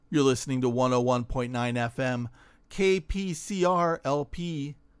You're listening to 101.9 FM, KPCR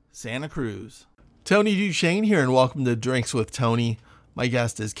LP, Santa Cruz. Tony Duchesne here, and welcome to Drinks with Tony. My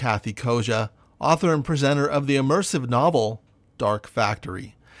guest is Kathy Koja, author and presenter of the immersive novel, Dark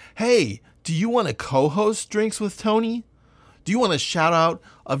Factory. Hey, do you want to co-host Drinks with Tony? Do you want a shout out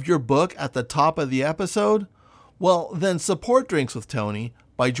of your book at the top of the episode? Well, then support Drinks with Tony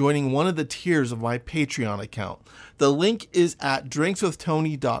by joining one of the tiers of my Patreon account. The link is at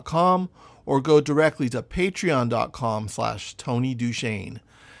drinkswithtony.com or go directly to patreon.com/Tony Duchesne.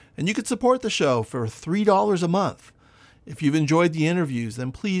 And you can support the show for $3 a month. If you've enjoyed the interviews,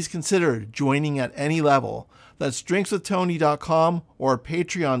 then please consider joining at any level. That's drinkswithtony.com or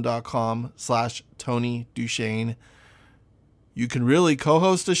patreon.com/Tony Duchesne. You can really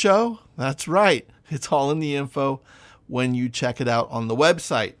co-host a show? That's right. It's all in the info when you check it out on the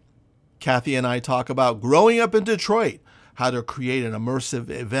website. Kathy and I talk about growing up in Detroit, how to create an immersive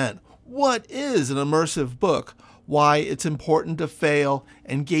event, what is an immersive book, why it's important to fail,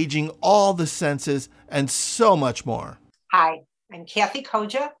 engaging all the senses, and so much more. Hi, I'm Kathy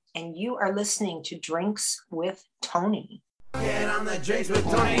Koja, and you are listening to Drinks with Tony. Get on the Drinks with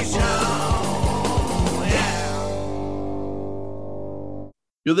Tony show. Yeah.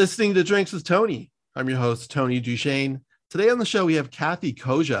 You're listening to Drinks with Tony. I'm your host, Tony Duchesne. Today on the show, we have Kathy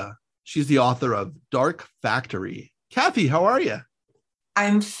Koja. She's the author of Dark Factory. Kathy, how are you?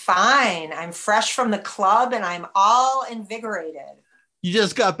 I'm fine. I'm fresh from the club, and I'm all invigorated. You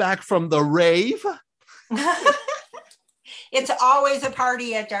just got back from the rave? It's always a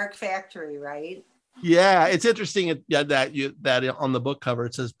party at Dark Factory, right? Yeah, it's interesting that on the book cover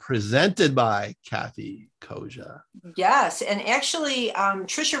it says presented by Kathy Koja. Yes, and actually,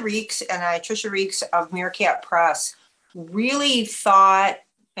 Trisha Reeks of Meerkat Press really thought,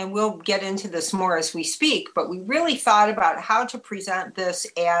 and we'll get into this more as we speak, but we really thought about how to present this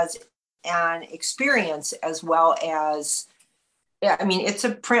as an experience as well as, I mean, it's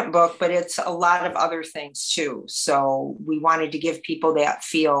a print book, but it's a lot of other things too. So we wanted to give people that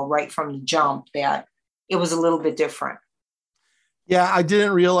feel right from the jump that it was a little bit different. Yeah, I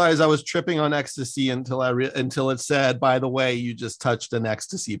didn't realize I was tripping on ecstasy until it said, by the way, you just touched an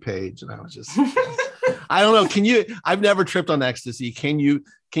ecstasy page. And I was just, I don't know. I've never tripped on ecstasy. Can you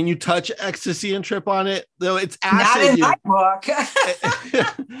touch ecstasy and trip on it? Though it's acid. Not in my book.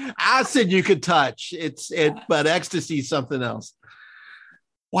 Acid you could touch. But ecstasy is something else.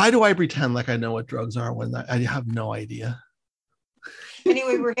 Why do I pretend like I know what drugs are when I have no idea?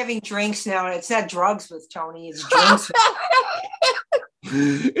 Anyway, we're having drinks now, and it's not drugs with Tony. It's drinks.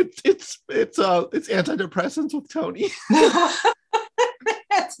 It's antidepressants with Tony.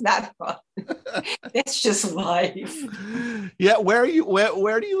 That's not fun. It's just life. Yeah, where do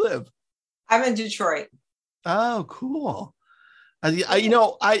you live? I'm in Detroit. Oh, cool.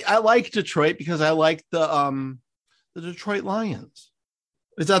 I like Detroit because I like the Detroit Lions.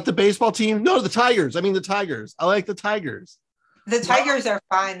 Is that the baseball team? No, the Tigers. I mean the Tigers. I like the Tigers. The Tigers are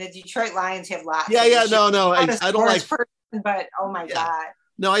fine. The Detroit Lions have lots. Yeah. No. I don't like. But oh my God.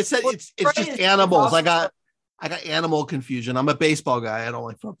 No, I said it's just animals. I got animal confusion. I'm a baseball guy. I don't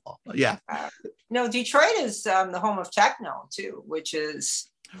like football. But yeah. No, Detroit is the home of techno too, which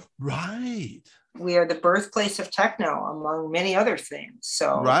is right. We are the birthplace of techno, among many other things.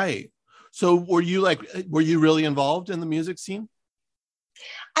 So right. So were you really involved in the music scene?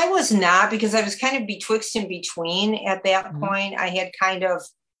 I was not, because I was kind of betwixt and between at that point. I had kind of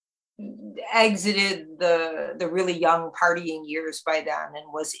exited the really young partying years by then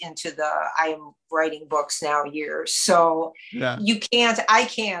and was into the I am writing books now years. So yeah. I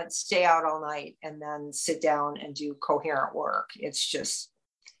can't stay out all night and then sit down and do coherent work. It's just,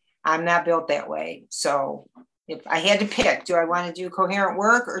 I'm not built that way. So if I had to pick, do I want to do coherent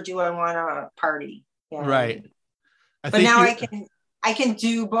work or do I want to party? Right. I can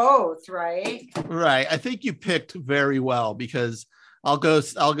do both, right? Right. I think you picked very well, because I'll go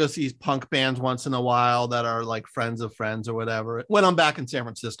see punk bands once in a while that are like friends of friends or whatever. When I'm back in San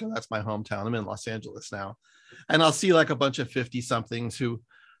Francisco, that's my hometown. I'm in Los Angeles now. And I'll see like a bunch of 50 somethings who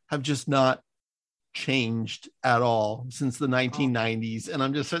have just not changed at all since the 1990s. And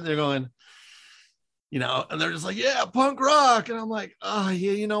I'm just sitting there going, and they're just like, yeah, punk rock. And I'm like, oh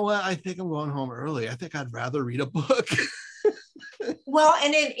yeah, you know what? I think I'm going home early. I think I'd rather read a book. Well,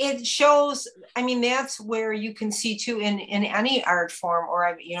 and it shows, I mean, that's where you can see too in any art form or,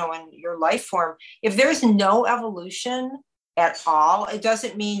 in your life form, if there's no evolution at all, it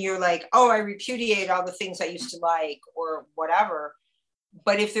doesn't mean you're like, oh, I repudiate all the things I used to like or whatever.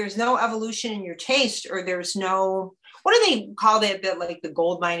 But if there's no evolution in your taste, or there's no, what do they call that like the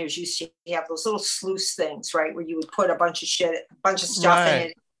gold miners used to have, those little sluice things, right? Where you would put a bunch of stuff in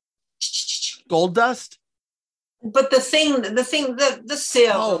it Gold Dust. But the sieve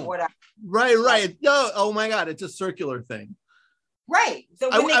or whatever. Right. No, oh my God, it's a circular thing. Right. So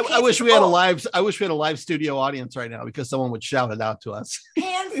I wish we had a live studio audience right now because someone would shout it out to us.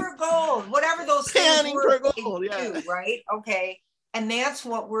 Pan for gold, whatever those Panning things were, for gold, yeah. do, right? Okay. And that's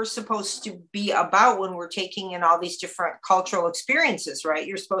what we're supposed to be about when we're taking in all these different cultural experiences, right?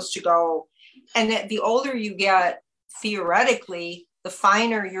 You're supposed to go, and the older you get, theoretically, the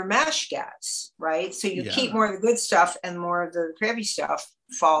finer your mesh gets, right? So you keep more of the good stuff and more of the crappy stuff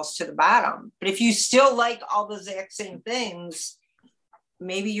falls to the bottom. But if you still like all the exact same things,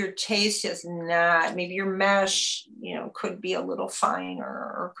 maybe your taste is not, maybe your mesh, could be a little finer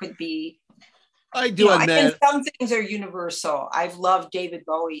or could be. I do admit. I think some things are universal. I've loved David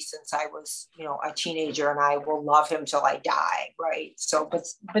Bowie since I was, a teenager, and I will love him till I die, right? So, but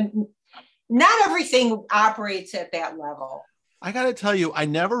not everything operates at that level. I got to tell you, I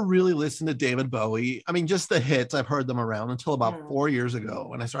never really listened to David Bowie. I mean, just the hits, I've heard them around until about 4 years ago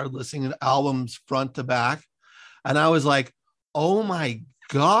when I started listening to albums front to back. And I was like, oh my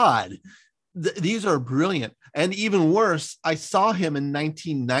God, these are brilliant. And even worse, I saw him in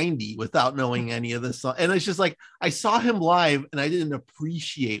 1990 without knowing any of this. And it's just like, I saw him live and I didn't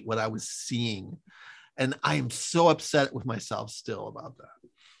appreciate what I was seeing. And I am so upset with myself still about that.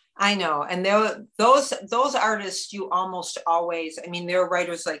 I know. And those artists, you almost always, I mean, there are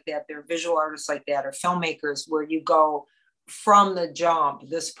writers like that, there are visual artists like that, or filmmakers where you go from the jump,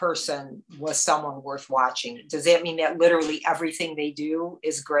 this person was someone worth watching. Does that mean that literally everything they do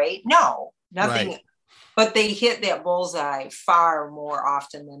is great? No, nothing. Right. But they hit that bullseye far more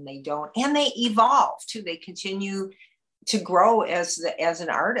often than they don't. And they evolve too. They continue to grow as an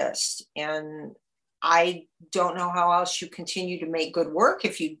artist. And I don't know how else you continue to make good work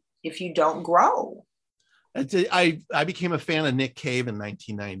if you don't grow. I became a fan of Nick Cave in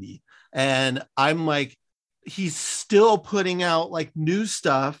 1990, and I'm like, he's still putting out like new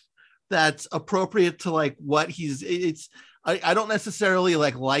stuff that's appropriate to like what I don't necessarily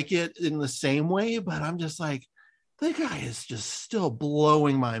like it in the same way, but I'm just like, the guy is just still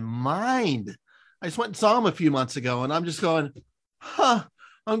blowing my mind. I just went and saw him a few months ago, and I'm just going,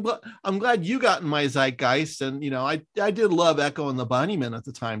 I'm glad you got in my zeitgeist. And, I did love Echo and the Bunnymen at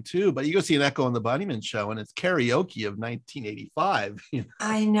the time too, but you go see an Echo and the Bunnymen show and it's karaoke of 1985.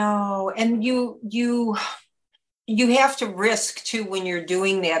 I know. And you have to risk too, when you're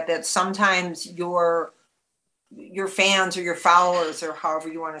doing that sometimes your fans or your followers, or however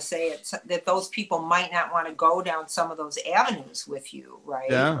you want to say it, that those people might not want to go down some of those avenues with you. Right.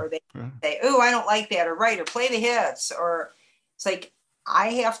 Yeah. Or they say, oh, I don't like that, or play the hits, or it's like, I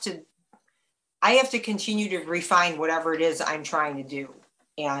have to continue to refine whatever it is I'm trying to do.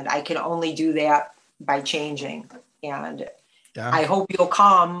 And I can only do that by changing. And I hope you'll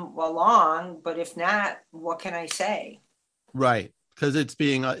come along, but if not, what can I say? Right. Because it's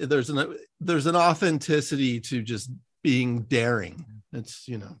being, there's an authenticity to just being daring. It's,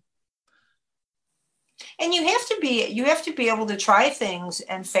 And you have to be able to try things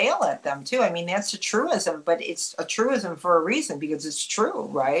and fail at them too. I mean, that's a truism, but it's a truism for a reason, because it's true,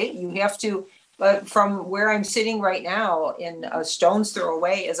 right? You have to, but from where I'm sitting right now, in a stone's throw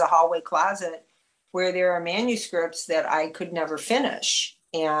away is a hallway closet where there are manuscripts that I could never finish.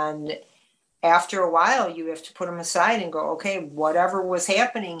 And after a while, you have to put them aside and go, okay, whatever was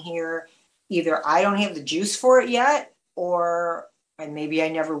happening here, either I don't have the juice for it yet, and maybe I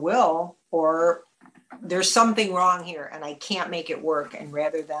never will, or there's something wrong here and I can't make it work. And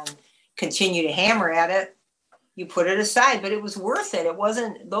rather than continue to hammer at it, you put it aside. But it was worth it. It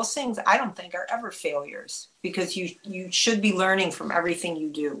wasn't, those things I don't think are ever failures, because you should be learning from everything you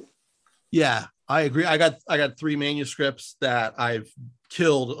do. Yeah, I agree. I got 3 manuscripts that I've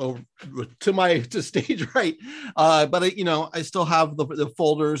killed over to stage right. But I still have the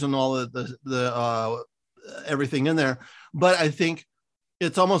folders and all the everything in there. But I think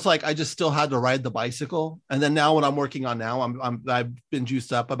it's almost like I just still had to ride the bicycle. And then now what I'm working on now, I've been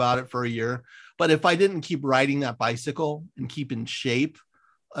juiced up about it for a year. But if I didn't keep riding that bicycle and keep in shape,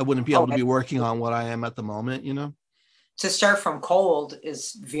 I wouldn't be able to be working on what I am at the moment, To start from cold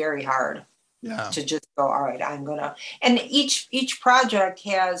is very hard. Yeah. To just go, all right, and each project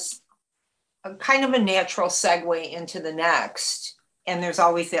has a kind of a natural segue into the next. And there's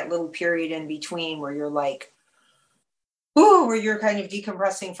always that little period in between where you're like, where you're kind of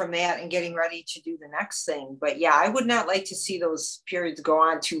decompressing from that and getting ready to do the next thing. But yeah, I would not like to see those periods go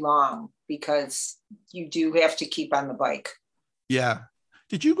on too long, because you do have to keep on the bike. Yeah.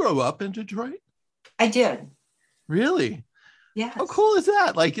 Did you grow up in Detroit? I did. Really? Yes. How cool is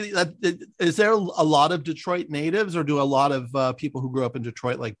that? Like, is there a lot of Detroit natives, or do a lot of people who grew up in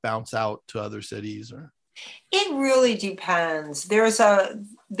Detroit like bounce out to other cities? Or It really depends. There is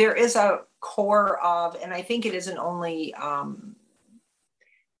a core of, and I think it isn't only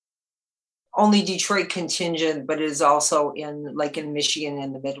Detroit contingent, but it is also in Michigan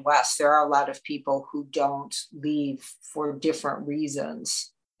and the Midwest. There are a lot of people who don't leave for different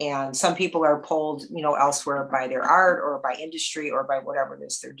reasons. And some people are pulled, elsewhere by their art or by industry or by whatever it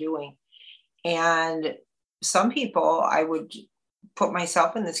is they're doing. And some people, I would put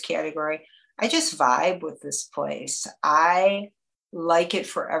myself in this category. I just vibe with this place. I like it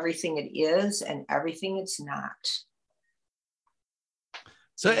for everything it is and everything it's not.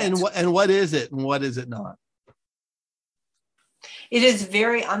 so, and what is it, and what is it not? It is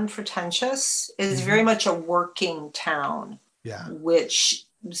very unpretentious. It is very much a working town. Yeah. Which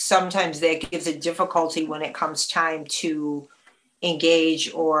sometimes that gives a difficulty when it comes time to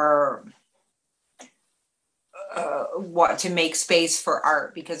engage or what to make space for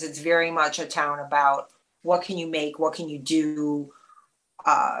art, because it's very much a town about what can you make, what can you do,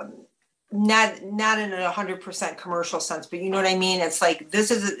 not in a 100% commercial sense, but you know what I mean? It's like,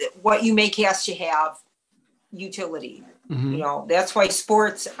 this is what you make has to have utility. That's why this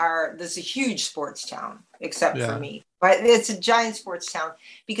is a huge sports town, except for me, but it's a giant sports town,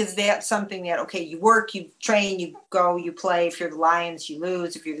 because that's something that, okay, you work, you train, you go, you play. If you're the Lions, you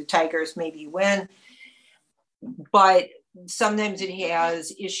lose. If you're the Tigers, maybe you win. But sometimes it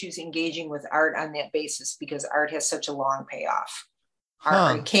has issues engaging with art on that basis, because art has such a long payoff.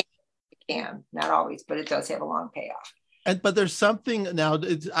 It can, not always, but it does have a long payoff. But there's something now,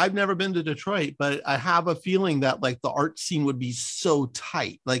 I've never been to Detroit, but I have a feeling that like the art scene would be so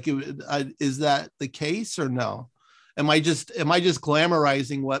tight. Like, is that the case or no? Am I just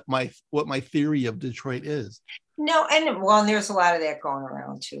glamorizing what my theory of Detroit is? No, and there's a lot of that going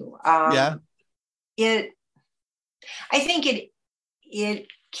around too. I think it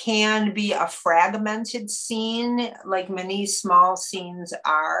can be a fragmented scene, like many small scenes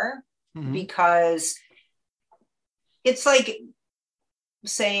are, because it's like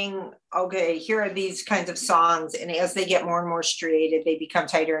saying, okay, here are these kinds of songs, and as they get more and more striated, they become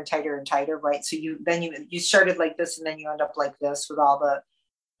tighter and tighter and tighter, right? So you started like this, and then you end up like this with all the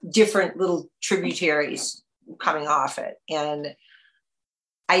different little tributaries coming off it. And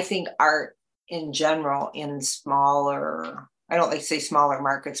I think art in general, in smaller, I don't like to say smaller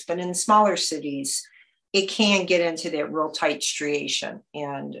markets, but in smaller cities, it can get into that real tight striation.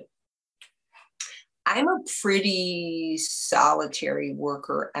 And I'm a pretty solitary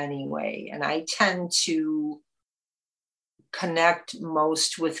worker anyway, and I tend to connect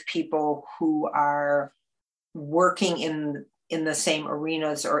most with people who are working in the same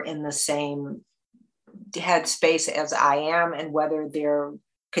arenas or in the same headspace as I am, and whether they're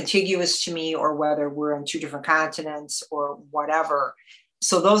contiguous to me or whether we're on two different continents or whatever.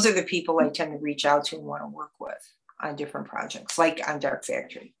 So those are the people I tend to reach out to and want to work with on different projects, like on Dark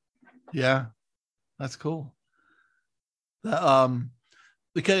Factory. Yeah, that's cool.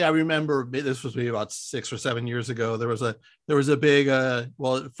 Because I remember this was maybe about 6 or 7 years ago. There was a big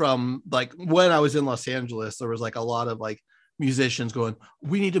from like when I was in Los Angeles, there was like a lot of like musicians going,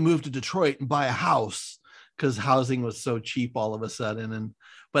 we need to move to Detroit and buy a house, because housing was so cheap all of a sudden.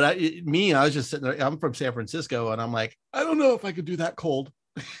 But I was just sitting there. I'm from San Francisco, and I'm like, I don't know if I could do that cold.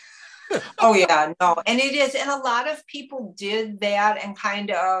 Oh yeah, no, and it is, and a lot of people did that and kind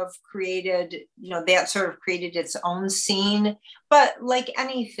of created, that sort of created its own scene. But like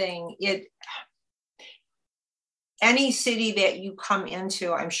anything, any city that you come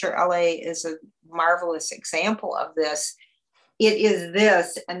into, I'm sure LA is a marvelous example of this. It is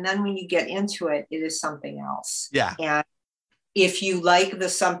this, and then when you get into it, it is something else. Yeah. And if you like the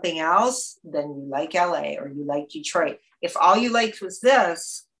something else, then you like LA or you like Detroit. If all you liked was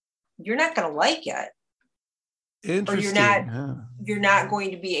this, you're not going to like it. Interesting. Or you're not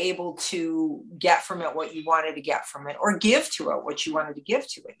going to be able to get from it what you wanted to get from it, or give to it what you wanted to give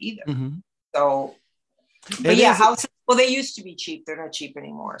to it either. So, but houses, they used to be cheap. They're not cheap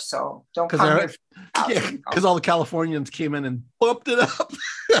anymore. So don't come here. Because all the Californians came in and bumped it up.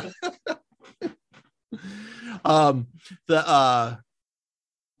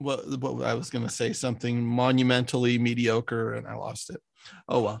 What I was going to say something monumentally mediocre and I lost it.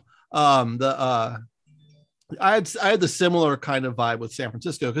 Oh, well. I had the similar kind of vibe with San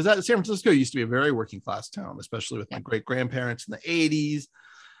Francisco, because San Francisco used to be a very working class town, especially with my great grandparents in the 80s.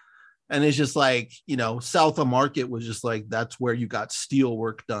 And it's just like, South of Market was just like, that's where you got steel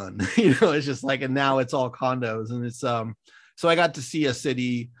work done. It's just like, and now it's all condos, and it's So I got to see a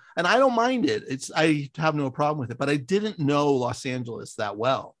city, and I don't mind it. I have no problem with it, but I didn't know Los Angeles that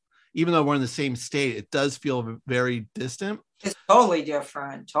well. Even though we're in the same state, it does feel very distant. It's totally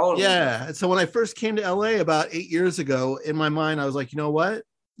different. Totally. Yeah. Different. So when I first came to LA about 8 years ago, in my mind, I was like, you know what?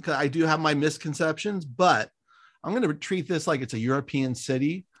 Because I do have my misconceptions, but I'm going to treat this like it's a European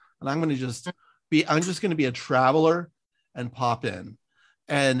city, and I'm just going to be a traveler and pop in.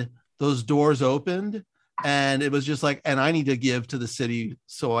 And those doors opened, and it was just like, and I need to give to the city.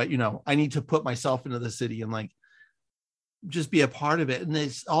 So I need to put myself into the city and like just be a part of it. And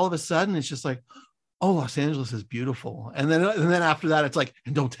it's all of a sudden, it's just like, oh, Los Angeles is beautiful. And then after that, it's like,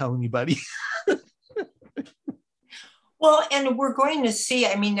 and don't tell anybody. Well, and we're going to see,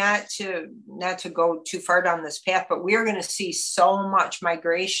 I mean, not to go too far down this path, but we're going to see so much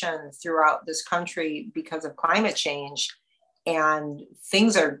migration throughout this country because of climate change. And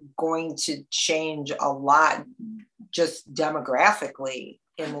things are going to change a lot just demographically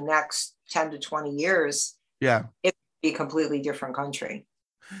in the next 10 to 20 years. Yeah. It'll be a completely different country.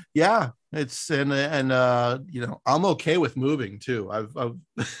 Yeah, it's and I'm okay with moving too.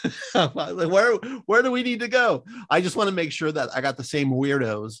 Where do we need to go? I just want to make sure that I got the same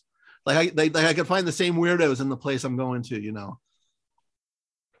weirdos. Like I can find the same weirdos in the place I'm going to.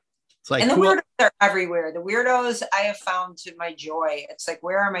 It's like, and the weirdos are everywhere. The weirdos I have found to my joy. It's like,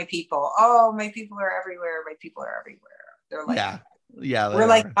 where are my people? Oh, my people are everywhere. My people are everywhere. They're like, yeah, we're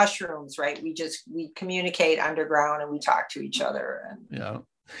like mushrooms, right? We communicate underground and we talk to each other. And yeah.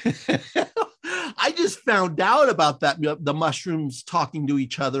 I just found out about that, the mushrooms talking to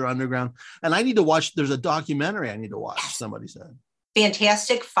each other underground, and I need to watch. There's a documentary I need to watch. Somebody said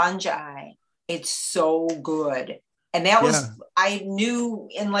Fantastic Fungi. It's so good. And that was, I knew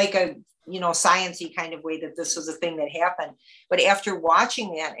in like a, sciencey kind of way that this was a thing that happened. But after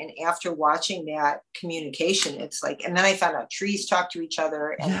watching that and after watching that communication, it's like, and then I found out trees talk to each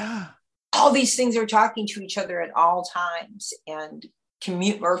other, and all these things are talking to each other at all times and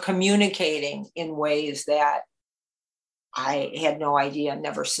communicating in ways that I had no idea,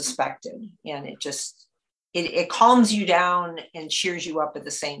 never suspected. And it just, it calms you down and cheers you up at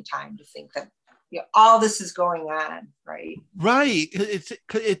the same time to think that all this is going on, right? Right.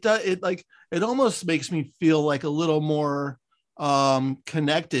 It almost makes me feel like a little more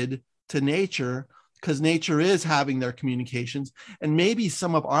connected to nature, because nature is having their communications, and maybe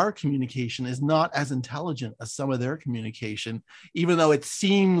some of our communication is not as intelligent as some of their communication, even though it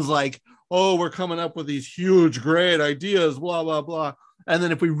seems like, oh, we're coming up with these huge, great ideas, blah, blah, blah. And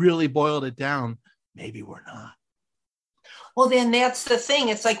then if we really boiled it down, maybe we're not. Well, then that's the thing.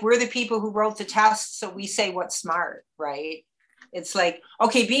 It's like, we're the people who wrote the test, so we say what's smart, right? It's like,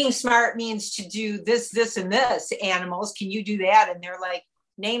 okay, being smart means to do this, this, and this. Animals, can you do that? And they're like,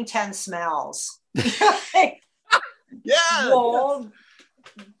 name 10 smells. Well,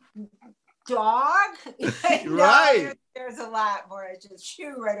 dog. Right. There's a lot more. I just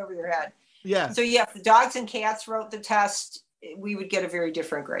shoo right over your head. Yeah. So if the dogs and cats wrote the test, we would get a very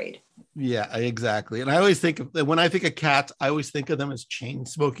different grade. Yeah, exactly. And I always think when I think of cats, I always think of them as chain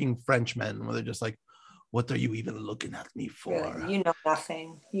smoking Frenchmen, where they're just like, what are you even looking at me for? Really, you know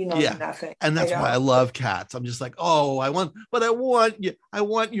nothing. You know nothing. And that's why I love cats. I'm just like, oh, I want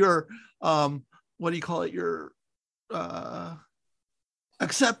your what do you call it? Your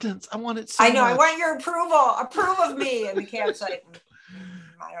acceptance. I want it so much. I want your approval. Approve of me. And the cat's like,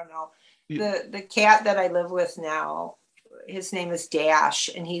 I don't know. The cat that I live with now, his name is Dash,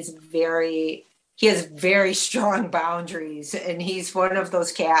 and he has very strong boundaries. And he's one of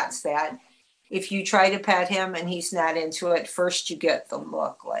those cats that if you try to pet him and he's not into it, first you get the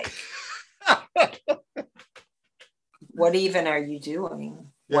look like, what even are you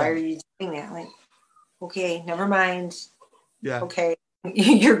doing? Yeah. Why are you doing that? Like, okay, never mind. Yeah. Okay,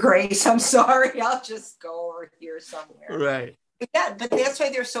 Your Grace, I'm sorry. I'll just go over here somewhere. Right. Yeah, but that's why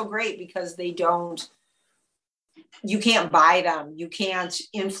they're so great, because you can't buy them. You can't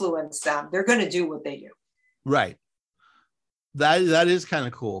influence them. They're going to do what they do. Right. That is kind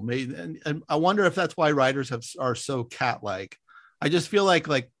of cool. And I wonder if that's why writers are so cat-like. I just feel like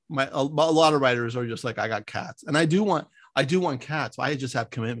a lot of writers are just like, I got cats, and I do want cats. I just have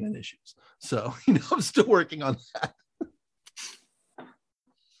commitment issues, so I'm still working on that.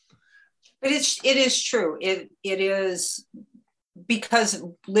 But it is true. It is, because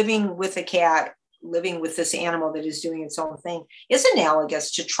living with a cat, living with this animal that is doing its own thing, is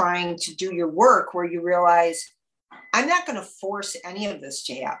analogous to trying to do your work, where you realize, I'm not going to force any of this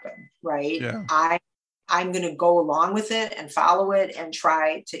to happen, right? Yeah. I'm going to go along with it and follow it and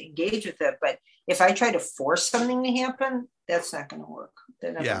try to engage with it. But if I try to force something to happen, that's not going to work.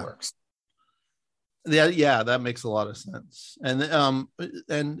 That never works. Yeah, that makes a lot of sense.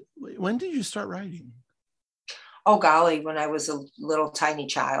 And when did you start writing? Oh golly, when I was a little tiny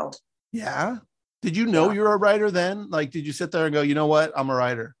child. Yeah. Did you know Yeah. you were a writer then? Like, did you sit there and go, you know what? I'm a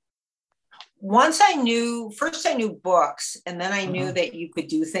writer. Once I knew, first I knew books, and then I knew Uh-huh. that you could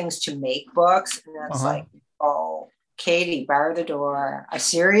do things to make books. And that's Uh-huh. like, oh, Katie, bar the door. Are you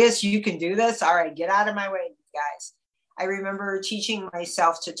serious? You can do this? All right, get out of my way, guys. I remember teaching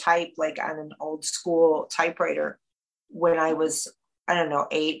myself to type like on an old school typewriter when I was, I don't know,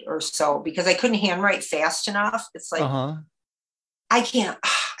 8 or so, because I couldn't handwrite fast enough. It's like, Uh-huh. I can't,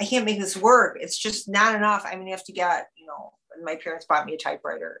 I can't make this work. It's just not enough. I'm gonna have to get, my parents bought me a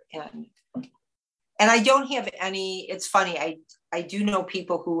typewriter, and I don't have any. It's funny. I do know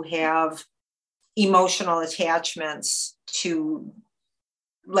people who have emotional attachments to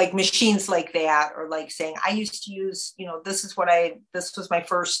like machines like that, or like saying, I used to use, this was my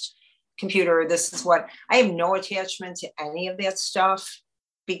first computer. This is what I have no attachment to any of that stuff,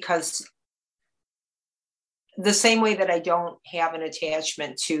 because the same way that I don't have an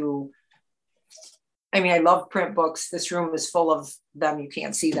attachment to, I mean, I love print books. This room is full of them. You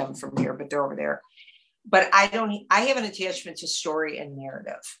can't see them from here, but they're over there. But I have an attachment to story and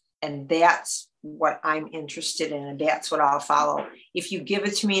narrative. And that's what I'm interested in. And that's what I'll follow. If you give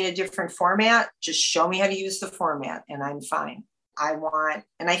it to me in a different format, just show me how to use the format and I'm fine. And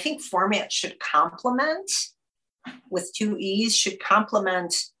I think format should complement, with 2 E's, should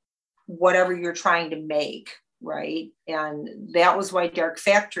complement whatever you're trying to make, right? And that was why Dark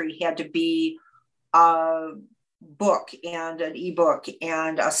Factory had to be a book and an ebook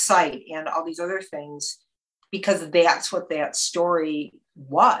and a site and all these other things, because that's what that story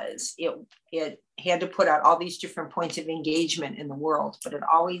was. It had to put out all these different points of engagement in the world, but it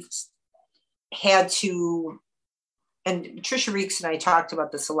always had to, and Trisha Reeks and I talked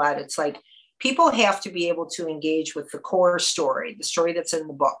about this a lot. It's like people have to be able to engage with the core story, the story that's in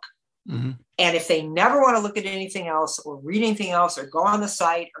the book. Mm-hmm. And if they never want to look at anything else or read anything else or go on the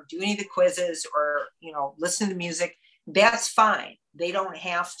site or do any of the quizzes or, listen to the music, that's fine. They don't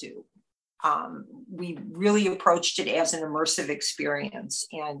have to. We really approached it as an immersive experience.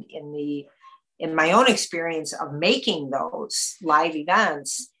 And in my own experience of making those live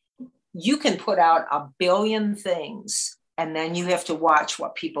events, you can put out a billion things and then you have to watch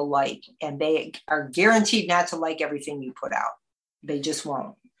what people like. And they are guaranteed not to like everything you put out. They just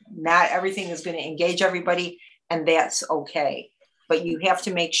won't. Not everything is going to engage everybody, and that's okay. But you have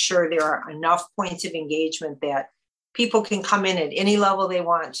to make sure there are enough points of engagement that people can come in at any level they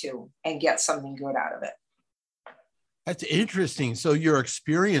want to and get something good out of it. That's interesting. So your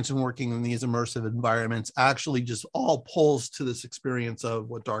experience in working in these immersive environments actually just all pulls to this experience of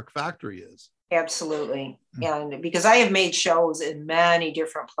what Dark Factory is. Absolutely. And because I have made shows in many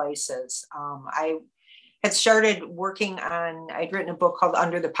different places, I had started working on, I'd written a book called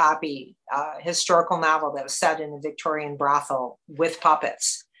Under the Poppy, a historical novel that was set in a Victorian brothel with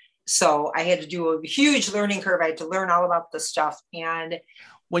puppets. So I had to do a huge learning curve. I had to learn all about this stuff. And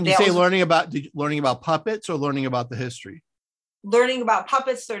when you say learning about puppets or learning about the history? Learning about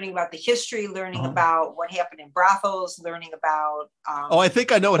puppets, learning about the history, learning about what happened in brothels, learning about. I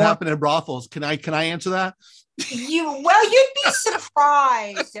think I know what happened in brothels. Can I answer that? You'd be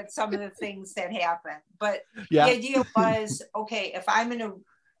surprised at some of the things that happen. But the idea was, okay, if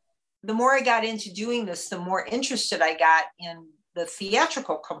the more I got into doing this, the more interested I got in the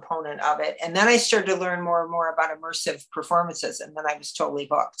theatrical component of it. And then I started to learn more and more about immersive performances. And then I was totally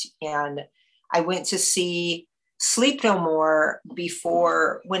hooked. And I went to see Sleep No More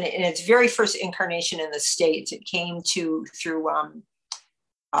before, in its very first incarnation in the States. It came through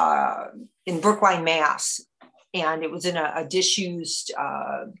in Brookline, Mass. And it was in a disused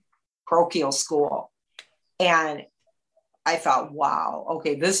parochial school. And I thought, wow,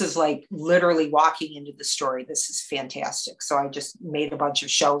 okay, this is like literally walking into the story. This is fantastic. So I just made a bunch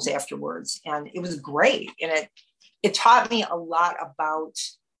of shows afterwards, and it was great. And it taught me a lot about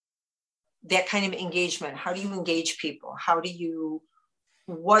that kind of engagement. How do you engage people?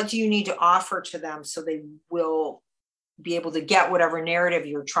 What do you need to offer to them so they will be able to get whatever narrative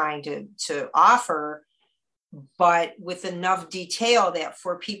you're trying to offer, but with enough detail that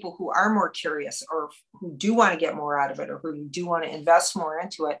for people who are more curious or who do want to get more out of it or who do want to invest more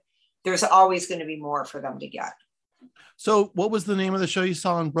into it, there's always going to be more for them to get. So what was the name of the show you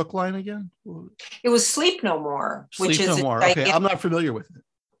saw in Brookline again? It was Sleep No More. Sleep No More. Okay, I'm not familiar with it.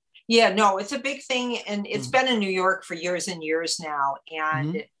 Yeah, no, it's a big thing. And it's been in New York for years and years now.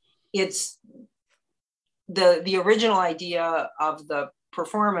 And it's the original idea of the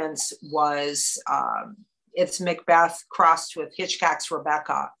performance was it's Macbeth crossed with Hitchcock's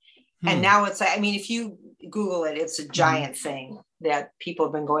Rebecca. And now it's like, I mean, if you Google it, it's a giant thing that people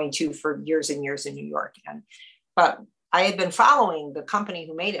have been going to for years and years in New York. But I had been following the company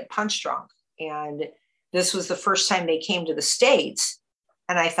who made it, Punch Drunk, and this was the first time they came to the States.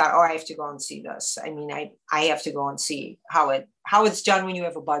 And I thought, oh, I have to go and see this. I mean, I have to go and see how it's done when you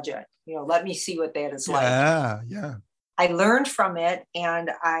have a budget. You know, let me see what that is like. Yeah. I learned from it,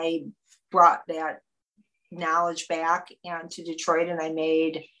 and I brought that knowledge back and to Detroit, and I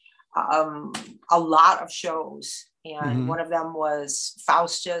made a lot of shows. And one of them was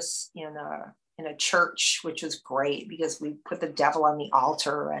Faustus in a church, which was great because we put the devil on the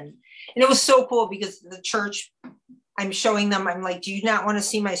altar, and it was so cool because the church, I'm showing them, I'm like, do you not want to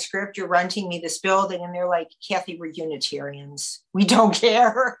see my script? You're renting me this building. And they're like, Kathy, we're Unitarians. We don't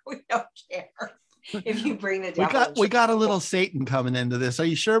care. We don't care if you bring the devil. We got a little Satan coming into this. Are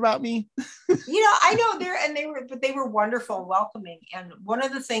you sure about me? I know they were wonderful and welcoming. And one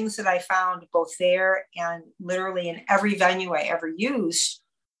of the things that I found both there and literally in every venue I ever used,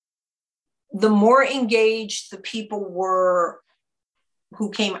 the more engaged the people were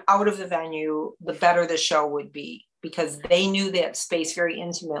who came out of the venue, the better the show would be, because they knew that space very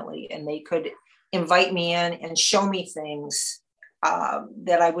intimately, and they could invite me in and show me things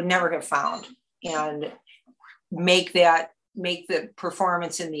that I would never have found, and make the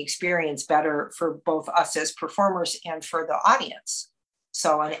performance and the experience better for both us as performers and for the audience.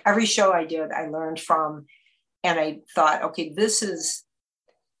 So on every show I did, I learned from, and I thought, okay, this is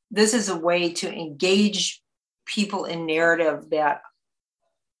a way to engage people in narrative that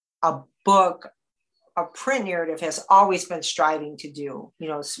a print narrative has always been striving to do,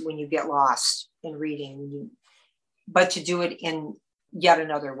 when you get lost in reading, but to do it in yet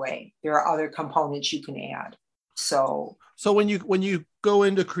another way. There are other components you can add. So when you go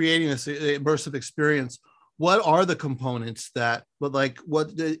into creating this immersive experience, what are the components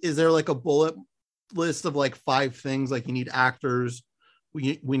what is there like a bullet list of like 5 things? Like you need actors,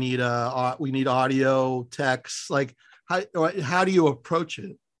 we need audio, text, like how do you approach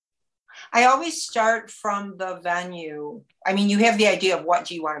it? I always start from the venue. I mean, you have the idea of what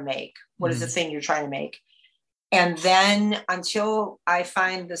do you want to make? What is the thing you're trying to make? And then until I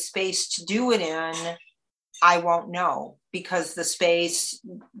find the space to do it in, I won't know, because the space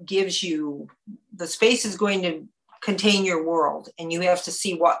is going to contain your world, and you have to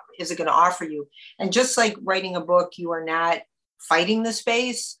see what is it going to offer you. And just like writing a book, you are not fighting the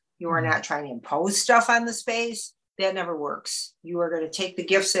space. You are not trying to impose stuff on the space. That never works. You are going to take the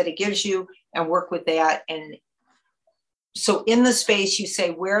gifts that it gives you and work with that. And so in the space, you say,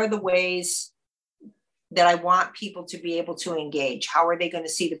 where are the ways that I want people to be able to engage? How are they going to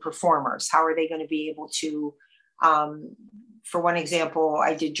see the performers? How are they going to be able to, for one example,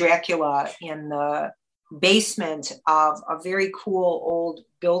 I did Dracula in the basement of a very cool old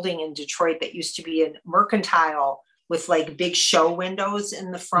building in Detroit that used to be a mercantile with like big show windows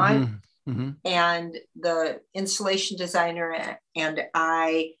in the front. And the installation designer and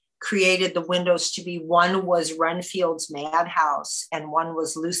I created the windows to be, one was Renfield's Madhouse and one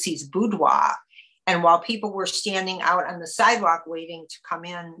was Lucy's Boudoir. And while people were standing out on the sidewalk waiting to come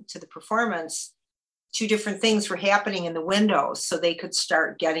in to the performance, 2 different things were happening in the windows, so they could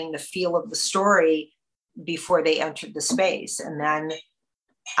start getting the feel of the story before they entered the space. And then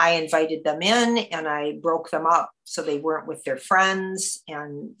I invited them in and I broke them up so they weren't with their friends,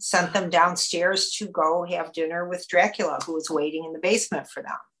 and sent them downstairs to go have dinner with Dracula, who was waiting in the basement for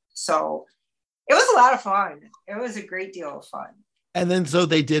them. So it was a lot of fun. It was a great deal of fun. And then, so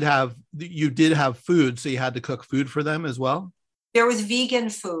you did have food. So you had to cook food for them as well? There was vegan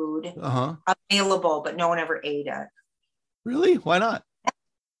food available, but no one ever ate it. Really? Why not?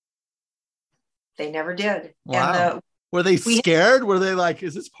 They never did. Wow. And were they scared? Were they like,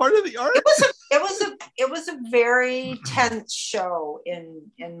 is this part of the art? It was a very tense show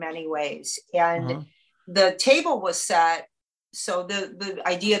in many ways. And the table was set. So the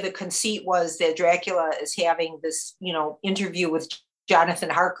idea, the conceit was that Dracula is having this, interview with Jonathan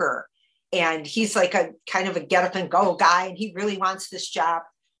Harker. And he's like a kind of a get up and go guy, and he really wants this job.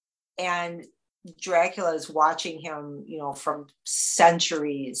 And Dracula is watching him, from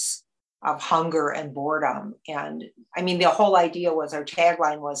centuries of hunger and boredom. And I mean, the whole idea was, our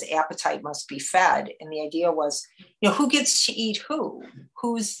tagline was, appetite must be fed. And the idea was, who gets to eat who?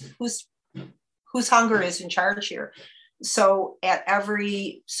 Whose hunger is in charge here? So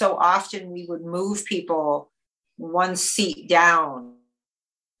so often we would move people one seat down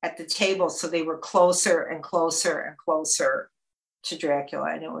at the table, so they were closer and closer and closer to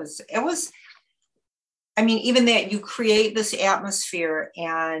Dracula. And it was, I mean, even that you create this atmosphere,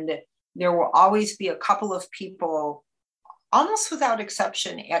 and there will always be a couple of people almost without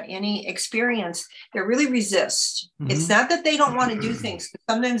exception, at any experience, they really resist. Mhm. It's not that they don't want to do things.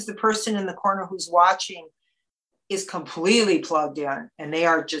 Sometimes the person in the corner who's watching is completely plugged in, and they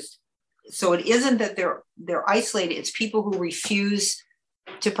are just, so it isn't that they're isolated. It's people who refuse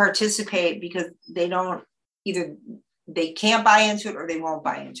to participate because they don't, either they can't buy into it or they won't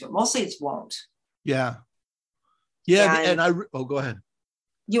buy into it. Mostly it's won't. Yeah. And Go ahead.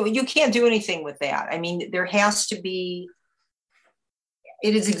 You can't do anything with that. I mean, there has to be,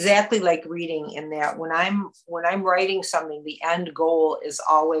 it is exactly like reading, in that when I'm writing something, the end goal is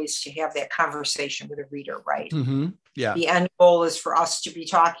always to have that conversation with a reader, right? Mm-hmm. Yeah. The end goal is for us to be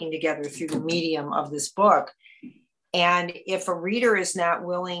talking together through the medium of this book. And if a reader is not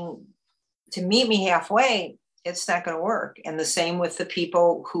willing to meet me halfway, it's not going to work. And the same with the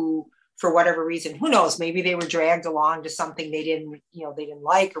people who, for whatever reason, who knows, maybe they were dragged along to something they didn't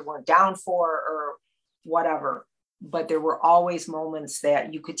like or weren't down for or whatever. But there were always moments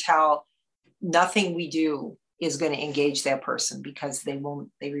that you could tell nothing we do is going to engage that person, because they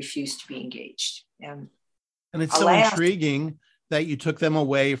refuse to be engaged. And it's so intriguing that you took them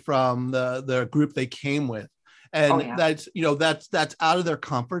away from the group they came with. And that's out of their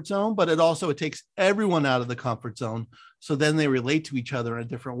comfort zone, but it takes everyone out of the comfort zone. So then they relate to each other in a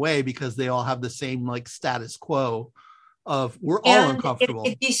different way, because they all have the same like status quo of we're all uncomfortable.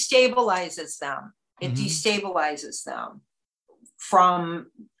 It destabilizes them. It destabilizes them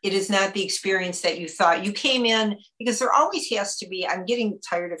from, it is not the experience that you thought. You came in, because there always has to be, I'm getting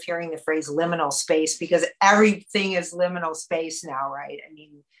tired of hearing the phrase liminal space, because everything is liminal space now, right? I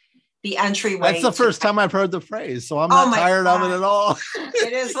mean, the entryway. That's the first time I've heard the phrase, so I'm not tired of it at all.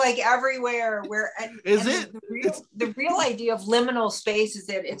 It is like everywhere. The real idea of liminal space is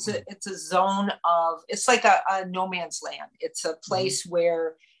that it's a zone of, it's like a no man's land. It's a place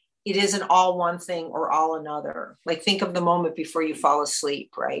where it isn't all one thing or all another. Like, think of the moment before you fall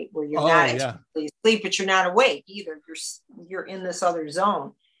asleep, right? Where you're not asleep, but you're not awake either. You're in this other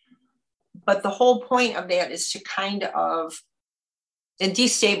zone. But the whole point of that is to kind of, and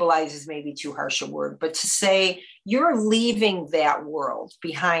destabilize is maybe too harsh a word, but to say you're leaving that world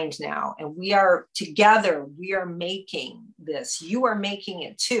behind now, and we are together, we are making this, you are making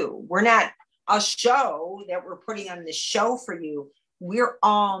it too. We're not a show that we're putting on the show for you. We're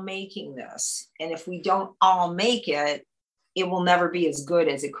all making this. And if we don't all make it, it will never be as good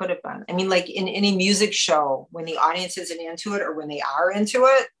as it could have been. I mean, like in any music show, when the audience isn't into it or when they are into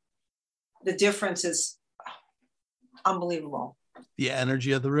it, the difference is unbelievable. The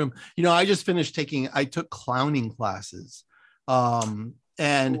energy of the room. I just finished I took clowning classes. And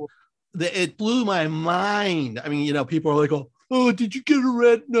it blew my mind. I mean, people are like, oh, did you get a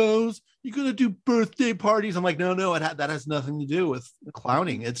red nose? You're going to do birthday parties. I'm like, no, that has nothing to do with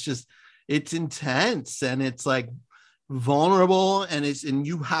clowning. It's just, it's intense, and it's like vulnerable, and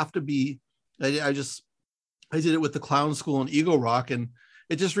you have to be, I did it with the clown school in Eagle Rock, and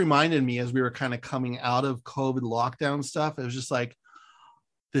it just reminded me, as we were kind of coming out of COVID lockdown stuff, it was just like,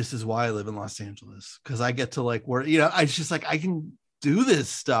 this is why I live in Los Angeles, because I get to like work, I just like, I can do this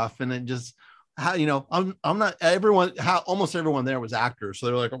stuff. And it just, I'm not everyone, almost everyone there was actors. So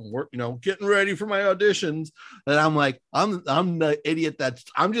they're like, I'm getting ready for my auditions. And I'm like, I'm the idiot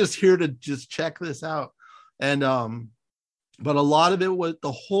I'm just here to just check this out. And, but a lot of it was,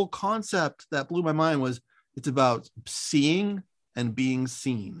 the whole concept that blew my mind was, it's about seeing and being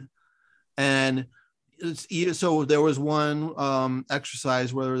seen. And so there was one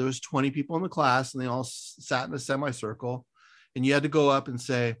exercise where there was 20 people in the class, and they all sat in a semicircle, and you had to go up and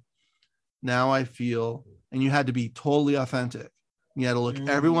say, now I feel, and you had to be totally authentic. You had to look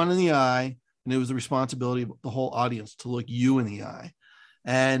everyone in the eye, and it was the responsibility of the whole audience to look you in the eye.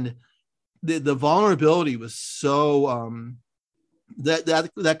 And the vulnerability was so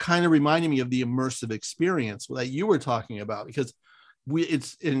that kind of reminded me of the immersive experience that you were talking about, because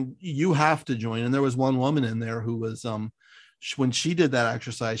you have to join. And there was one woman in there who was when she did that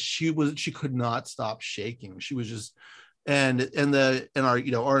exercise, she could not stop shaking. She was just, and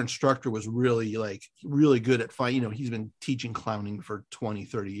our instructor was really good at he's been teaching clowning for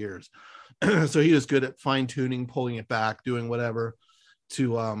 20-30 years. So he was good at fine tuning, pulling it back, doing whatever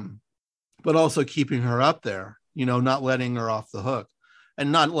to but also keeping her up there, not letting her off the hook,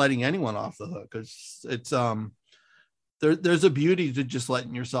 and not letting anyone off the hook. It's there's a beauty to just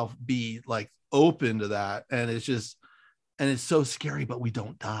letting yourself be like open to that. And it's so scary, but we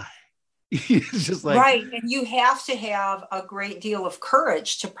don't die. It's just like, right. And you have to have a great deal of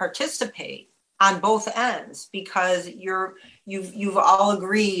courage to participate on both ends, because you've all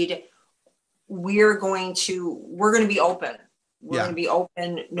agreed we're going to be open. We're going to be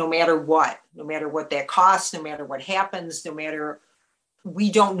open no matter what that costs, no matter what happens,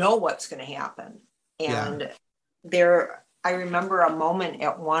 we don't know what's going to happen. And I remember a moment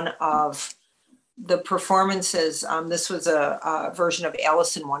at one of the performances. This was a version of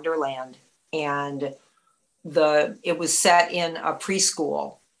Alice in Wonderland, and it was set in a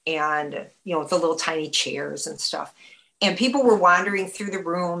preschool, and with the little tiny chairs and stuff. And people were wandering through the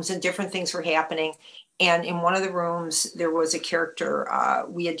rooms, and different things were happening. And in one of the rooms, there was a character.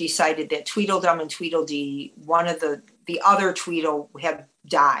 We had decided that Tweedledum and Tweedledee, one of the other Tweedle had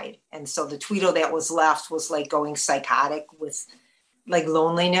died. And so the Tweedle that was left was like going psychotic with like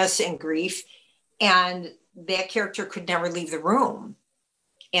loneliness and grief. And that character could never leave the room.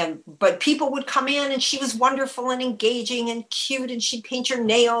 But people would come in, and she was wonderful and engaging and cute, and she'd paint your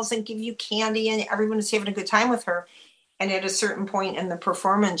nails and give you candy, and everyone was having a good time with her. And at a certain point in the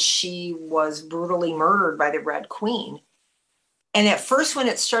performance, she was brutally murdered by the Red Queen. And at first, when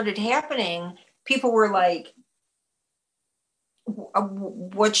it started happening, people were like,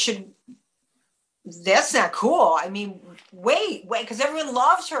 that's not cool. I mean, wait, because everyone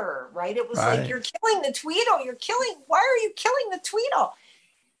loved her, right? It was like, you're killing the Tweedle. Why are you killing the Tweedle?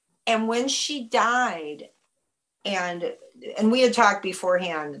 And when she died, and we had talked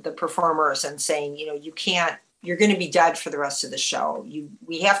beforehand, the performers, and saying, you're going to be dead for the rest of the show.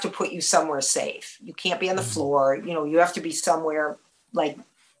 We have to put you somewhere safe. You can't be on the floor. You have to be somewhere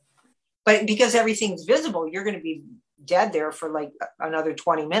but because everything's visible, you're going to be dead there for like another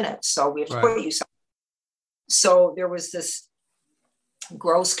 20 minutes. So we have to put you somewhere. So there was this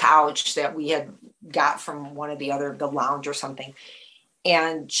gross couch that we had got from one of the lounge or something.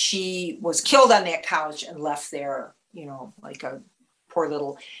 And she was killed on that couch and left there, like a poor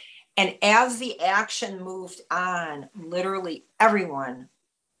little. And as the action moved on, literally everyone,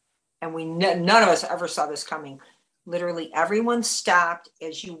 and none of us ever saw this coming, literally everyone stopped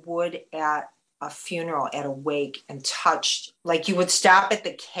as you would at a funeral, at a wake, and touched, like you would stop at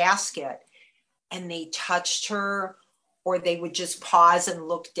the casket and they touched her, or they would just pause and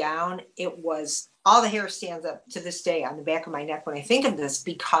look down. It was, all the hair stands up to this day on the back of my neck when I think of this,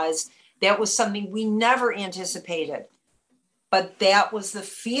 because that was something we never anticipated. But that was the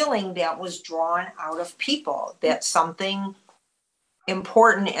feeling that was drawn out of people, that something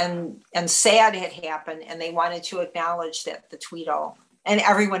important and sad had happened, and they wanted to acknowledge that the Tweedle, and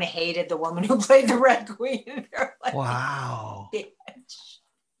everyone hated the woman who played the Red Queen. Like, wow. Bitch.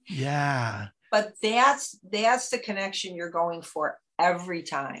 Yeah. But that's the connection you're going for every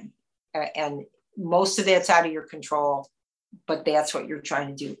time. And most of that's out of your control, but that's what you're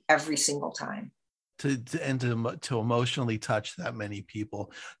trying to do every single time. To emotionally touch that many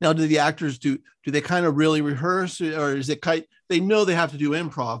people. Now, do the actors do they kind of really rehearse, or is it they know they have to do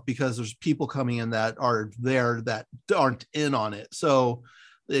improv because there's people coming in that are there that aren't in on it? So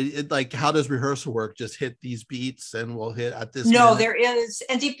like, how does rehearsal work? Just hit these beats and we'll hit at this. No, minute? there is.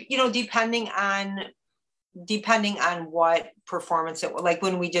 And depending on what performance it was, like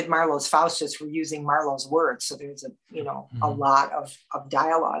when we did Marlowe's Faustus, we're using Marlowe's words. So there's a lot of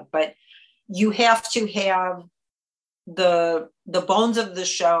dialogue, but you have to have the bones of the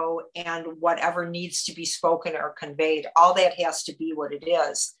show and whatever needs to be spoken or conveyed. All that has to be what it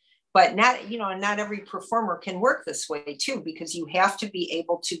is. But not every performer can work this way too, because you have to be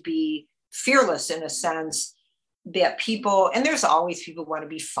able to be fearless in a sense that people, and there's always people who want to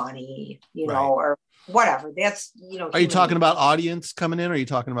be funny, or whatever. That's, Are you talking about audience coming in? Or are you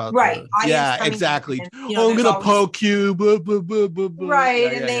talking about yeah, exactly. In, I'm gonna poke you, blah, blah, blah, blah, blah.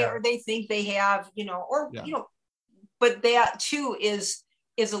 Right. Or they think they have, but that too is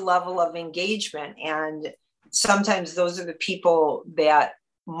a level of engagement. And sometimes those are the people that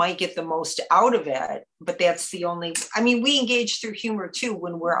might get the most out of it. But that's the only, we engage through humor too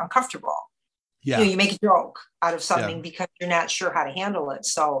when we're uncomfortable. Yeah. You make a joke out of something because you're not sure how to handle it.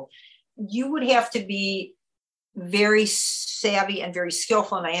 So you would have to be very savvy and very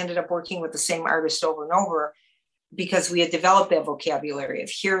skillful. And I ended up working with the same artist over and over, because we had developed that vocabulary of,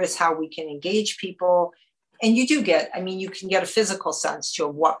 here is how we can engage people. And you do get, you can get a physical sense to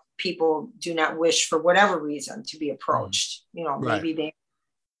what people do not wish for whatever reason to be approached. Maybe they're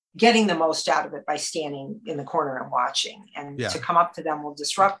getting the most out of it by standing in the corner and watching, and to come up to them will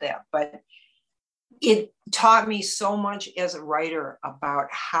disrupt that. But it taught me so much as a writer about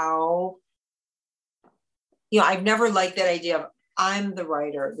how, I've never liked that idea of, I'm the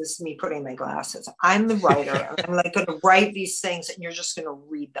writer. This is me putting my glasses. I'm the writer. I'm like going to write these things and you're just going to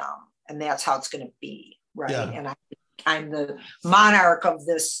read them. And that's how it's going to be. Right. Yeah. And I'm the monarch of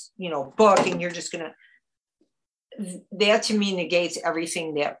this, book. And you're just going to, that to me negates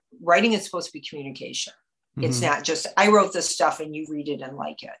everything. That writing is supposed to be communication. It's not just, I wrote this stuff and you read it and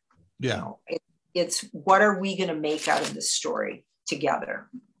like it. Yeah. You know, it's what are we going to make out of this story together?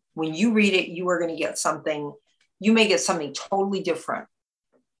 When you read it, you are going to get something, you may get something totally different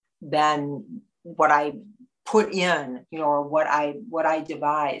than what I put in, you know, or what I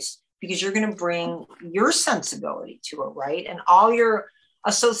devised, because you're going to bring your sensibility to it, right? And all your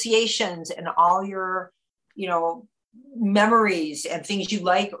associations and all your, you know, memories and things you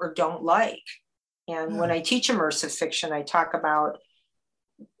like or don't like. And when I teach immersive fiction, I talk about,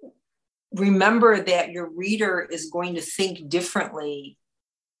 remember that your reader is going to think differently.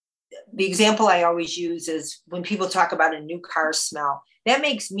 The example I always use is when people talk about a new car smell, that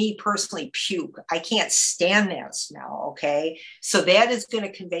makes me personally puke. I can't stand that smell. Okay. So that is going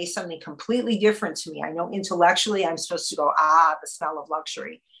to convey something completely different to me. I know intellectually I'm supposed to go, the smell of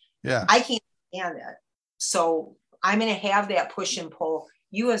luxury. Yeah. I can't stand it. So I'm going to have that push and pull.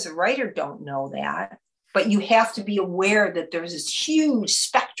 You as a writer don't know that, but you have to be aware that there's this huge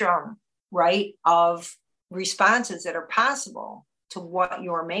spectrum, right, of responses that are possible to what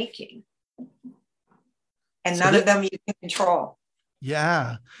you're making. And none of them you can control.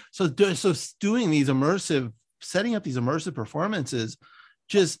 Yeah. So doing these setting up these immersive performances,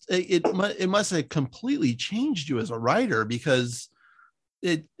 just it must have completely changed you as a writer, because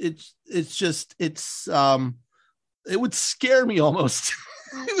it would scare me almost.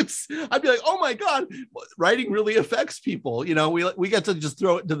 I'd be like, oh my God, writing really affects people. You know, we get to just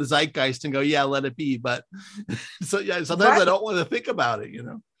throw it into the zeitgeist and go, yeah, let it be. But so yeah, sometimes I don't want to think about it, you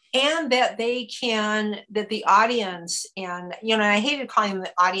know. And that that the audience, and, you know, I hated calling them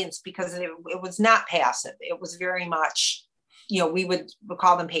the audience because it was not passive. It was very much, you know, we would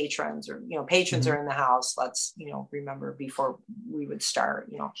call them patrons, or, you know, patrons are in the house. Let's, you know, remember before we would start,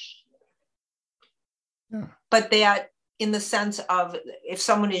 you know. Yeah. But that, in the sense of, if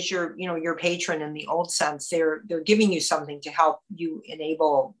someone is your, you know, your patron in the old sense, they're giving you something to help you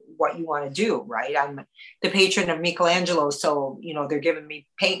enable what you want to do, right? I'm the patron of Michelangelo, so, you know, they're giving me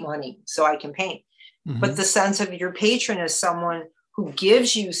paint money so I can paint. But the sense of your patron is someone who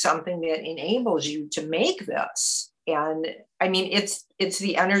gives you something that enables you to make this. And I mean, it's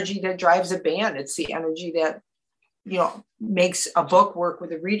the energy that drives a band. It's the energy that, you know, makes a book work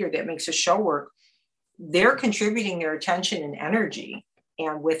with a reader, that makes a show work. They're contributing their attention and energy.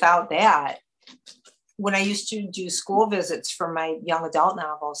 And without that, when I used to do school visits for my young adult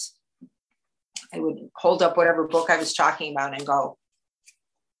novels, I would hold up whatever book I was talking about and go,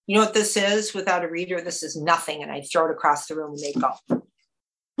 you know what this is? Without a reader, this is nothing. And I'd throw it across the room and they'd go,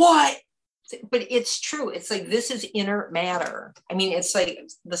 what? But it's true. It's like, this is inert matter. I mean, it's like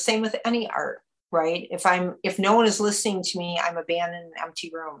the same with any art. Right? If no one is listening to me, I'm abandoned in an empty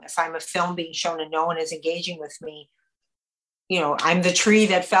room. If I'm a film being shown and no one is engaging with me, you know, I'm the tree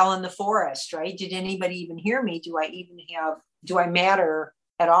that fell in the forest, right? Did anybody even hear me? Do I matter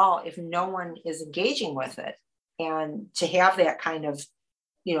at all if no one is engaging with it? And to have that kind of,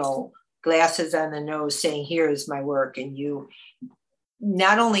 you know, glasses on the nose saying, here is my work. And you,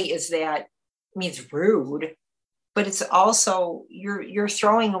 not only is that, I mean, it's rude, but it's also, you're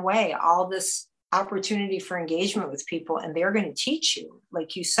throwing away all this opportunity for engagement with people, and they're going to teach you,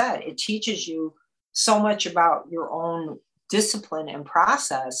 like you said, it teaches you so much about your own discipline and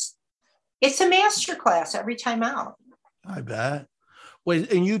process. It's a masterclass every time out. I bet.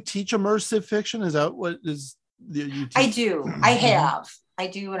 Wait, and you teach immersive fiction? Is that what is you teach? I do. I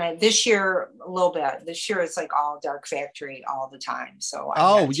do. And this year, a little bit. This year, it's like all Dark Factory all the time. So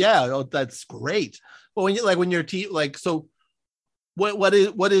that's great. Well, when you're so what is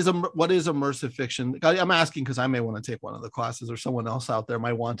immersive fiction? I'm asking because I may want to take one of the classes, or someone else out there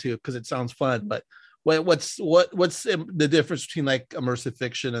might want to, because it sounds fun. But what's the difference between like immersive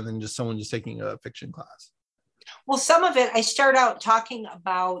fiction and then just someone just taking a fiction class? Well, some of it, I start out talking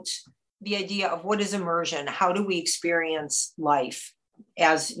about the idea of what is immersion. How do we experience life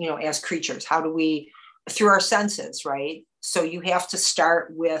as, you know, as creatures? How do we, through our senses, right? So you have to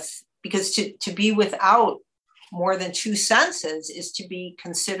start with, because to be without more than two senses is to be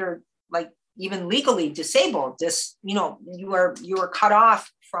considered, like, even legally disabled. This, you know, you are cut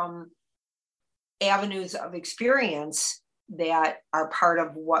off from avenues of experience that are part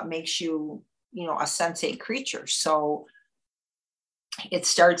of what makes you, you know, a sensate creature. So it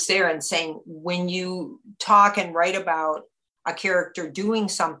starts there, and saying, when you talk and write about a character doing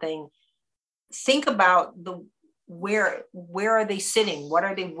something, think about where are they sitting? What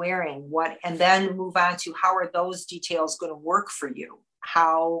are they wearing? And then move on to, how are those details going to work for you?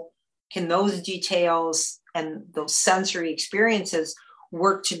 How can those details and those sensory experiences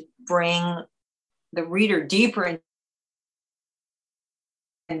work to bring the reader deeper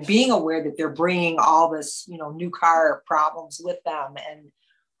being aware that they're bringing all this, new car problems with them and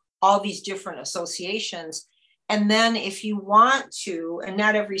all these different associations. And then if you want to, and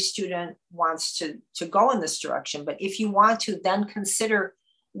not every student wants to go in this direction, but if you want to, then consider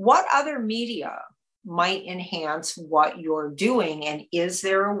what other media might enhance what you're doing. And is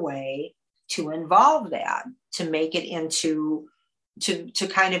there a way to involve that, to make it into, to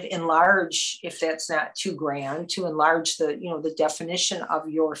kind of enlarge, if that's not too grand, to enlarge the, the definition of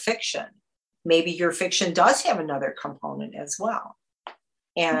your fiction. Maybe your fiction does have another component as well.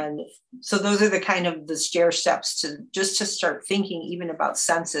 And so those are the kind of the stair steps to start thinking even about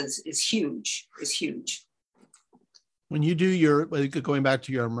senses is huge. When you do your, going back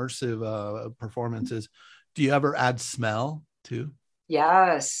to your immersive performances, do you ever add smell too?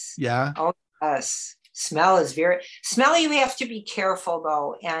 Yes. Yeah. Oh, yes. Smell you have to be careful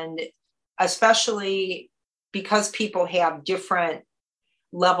though. And especially because people have different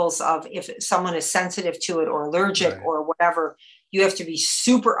levels of, if someone is sensitive to it or allergic or whatever, you have to be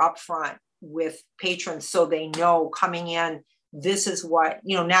super upfront with patrons so they know coming in, this is what,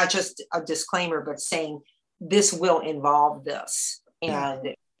 not just a disclaimer, but saying this will involve this.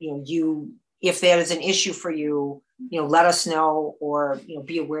 And, if that is an issue for you, let us know, or,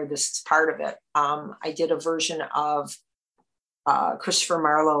 be aware this is part of it. I did a version of Christopher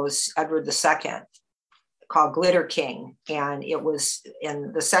Marlowe's Edward II called Glitter King. And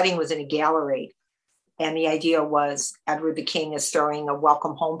the setting was in a gallery. And the idea was Edward the King is throwing a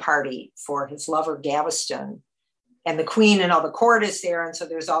welcome home party for his lover, Gaveston. And the queen and all the court is there. And so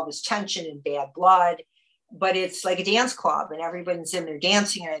there's all this tension and bad blood. But it's like a dance club and everybody's in there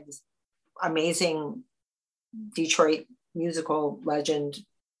dancing. And this amazing Detroit musical legend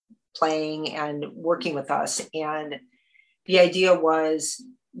playing and working with us. And the idea was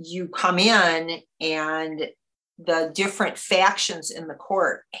you come in and the different factions in the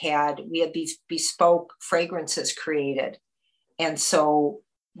court we had these bespoke fragrances created. And so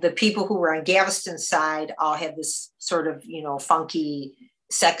the people who were on Gaveston's side all had this sort of, funky,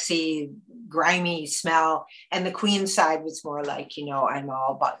 sexy, grimy smell. And the queen's side was more like, I'm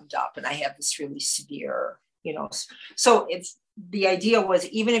all buttoned up and I have this really severe, So the idea was,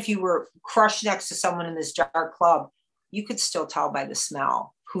 even if you were crushed next to someone in this dark club, you could still tell by the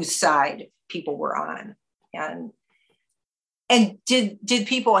smell whose side people were on. And did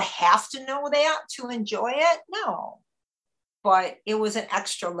people have to know that to enjoy it? No, but it was an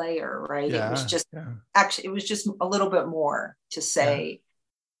extra layer, right? Yeah, it was just actually, it was just a little bit more to say,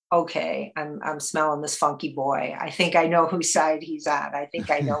 okay, I'm smelling this funky boy. I think I know whose side he's on. I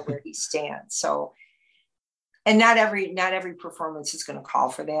think I know where he stands. So, and not every performance is going to call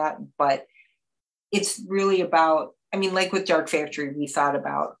for that, but it's really about, like with Dark Factory, we thought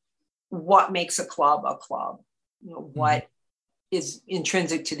about what makes a club a club, what is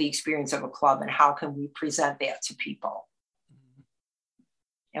intrinsic to the experience of a club and how can we present that to people,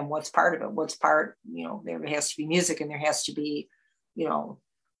 and what's part of it, there has to be music and there has to be,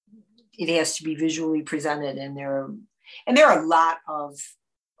 it has to be visually presented, and there are a lot of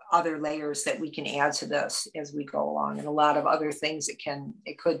other layers that we can add to this as we go along, and a lot of other things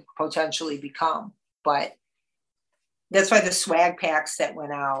it could potentially become. But that's why the swag packs that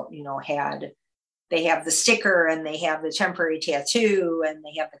went out, they have the sticker and they have the temporary tattoo and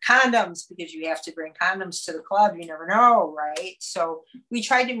they have the condoms, because you have to bring condoms to the club. You never know, right? So we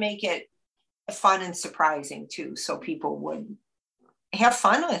tried to make it fun and surprising too, so people would have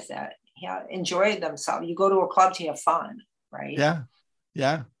fun with it. Enjoy themselves. You go to a club to have fun, right?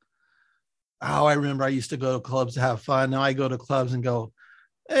 Yeah. Oh, I remember I used to go to clubs to have fun. Now I go to clubs and go,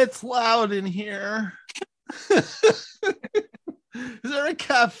 it's loud in here. Is there a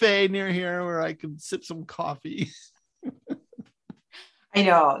cafe near here where I can sip some coffee? I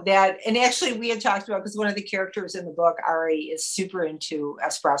know that. And actually we had talked about, because one of the characters in the book, Ari, is super into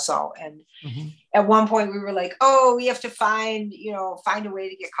espresso. And at one point we were like, oh, we have to find a way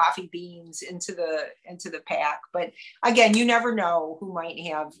to get coffee beans into the pack. But again, you never know who might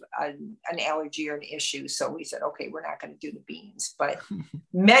have an allergy or an issue. So we said, okay, we're not going to do the beans, but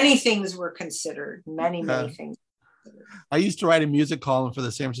many things were considered, many things. I used to write a music column for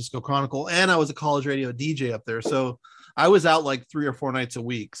the San Francisco Chronicle, and I was a college radio DJ up there. So I was out like 3 or 4 nights a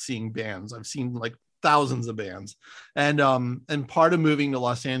week seeing bands. I've seen like thousands of bands. And part of moving to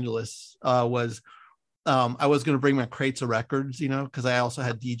Los Angeles was I was going to bring my crates of records, because I also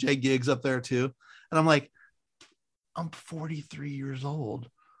had DJ gigs up there too. And I'm like, I'm 43 years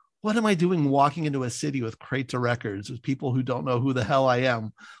old. What am I doing walking into a city with crates of records with people who don't know who the hell I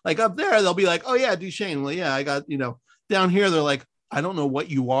am? Like up there, they'll be like, oh yeah, Duchesne. Well, yeah, I got, down here, they're like, I don't know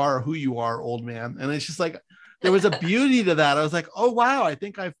what you are or who you are, old man. And it's just like, there was a beauty to that. I was like, oh wow, I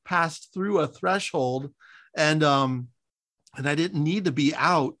think I've passed through a threshold, and I didn't need to be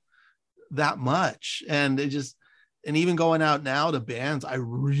out that much. And it just, and even going out now to bands, I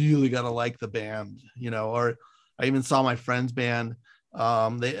really got to like the band, or I even saw my friend's band. I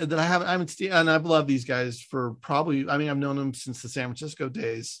haven't seen, and I've loved these guys for probably, I mean, I've known them since the San Francisco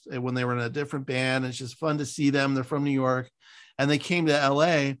days when they were in a different band. It's just fun to see them. They're from New York, and they came to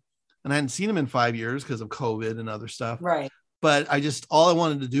LA, and I hadn't seen them in 5 years because of COVID and other stuff. Right. But all I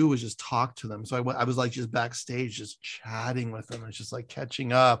wanted to do was just talk to them. So I was like just backstage, just chatting with them. It's just like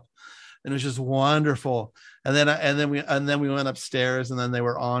catching up. And it was just wonderful. And then we went upstairs, and then they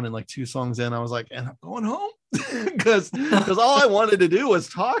were on, and like 2 songs in, I was like, and I'm going home because all I wanted to do was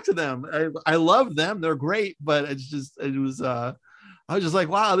talk to them. I love them. They're great, but I was just like,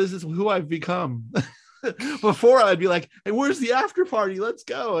 wow, this is who I've become. Before I'd be like, hey, where's the after party? Let's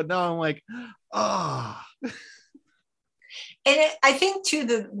go. And now I'm like, ah. And I think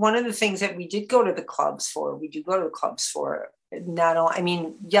too, one of the things that we do go to the clubs for, not only, I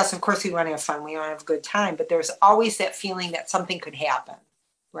mean, yes, of course we want to have fun. We want to have a good time, but there's always that feeling that something could happen,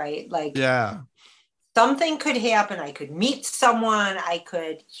 right? Like, yeah, something could happen. I could meet someone, I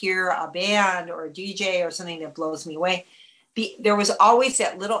could hear a band or a DJ or something that blows me away. There was always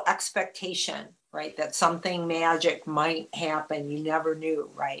that little expectation, right? That something magic might happen. You never knew,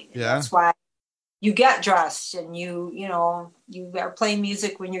 right? And that's why you get dressed, and you are playing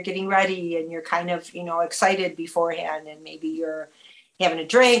music when you're getting ready, and you're kind of, excited beforehand, and maybe you're having a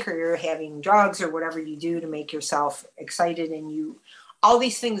drink or you're having drugs or whatever you do to make yourself excited. And all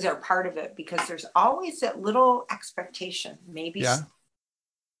these things are part of it, because there's always that little expectation, maybe,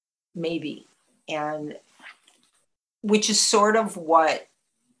 and which is sort of what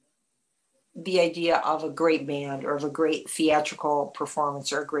the idea of a great band or of a great theatrical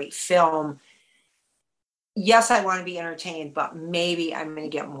performance or a great film. Yes, I want to be entertained, but maybe I'm going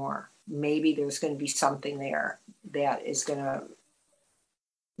to get more. Maybe there's going to be something there that is going to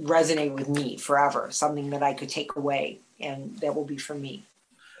resonate with me forever, something that I could take away, and that will be for me.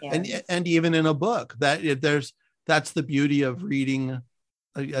 And even in a book, that's the beauty of reading.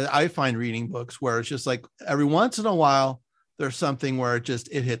 I find reading books where it's just like every once in a while, there's something where it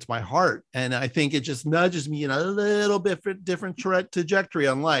hits my heart. And I think it just nudges me in a little bit different trajectory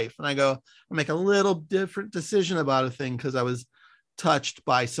on life. And I make a little different decision about a thing because I was touched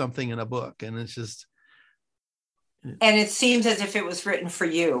by something in a book. And it's just. And it seems as if it was written for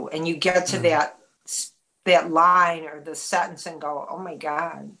you, and you get to that line or the sentence and go, oh my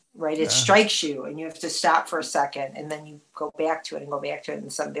God, right? It strikes you, and you have to stop for a second, and then you go back to it and go back to it.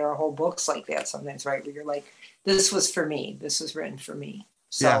 And there are whole books like that sometimes, right? Where you're like, this was for me. This was written for me.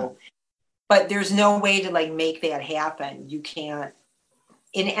 So, but there's no way to like make that happen. You can't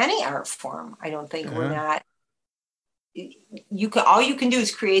in any art form. I don't think we're not. All you can do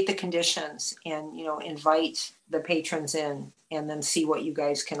is create the conditions and, invite the patrons in, and then see what you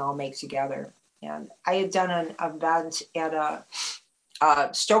guys can all make together. And I had done an event at a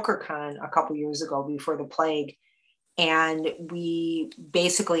StokerCon a couple years ago before the plague. And we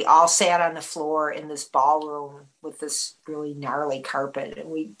basically all sat on the floor in this ballroom with this really gnarly carpet. And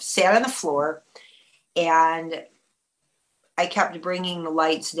we sat on the floor, and I kept bringing the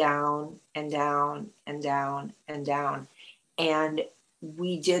lights down and down and down and down. And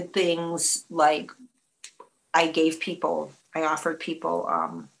we did things like I offered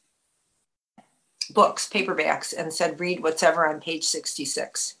people books, paperbacks, and said, read whatever on page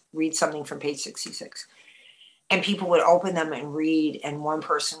 66. Read something from page 66. And people would open them and read. And one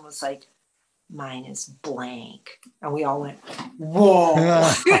person was like, mine is blank. And we all went, whoa.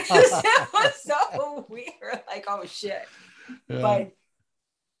 That was so weird. Like, oh, shit. Yeah. But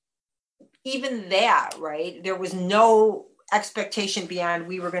even that, right? There was no expectation beyond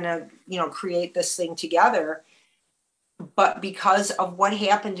we were going to, create this thing together. But because of what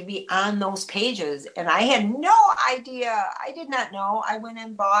happened to be on those pages, and I had no idea, I did not know. I went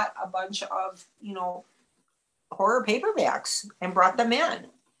and bought a bunch of, horror paperbacks and brought them in.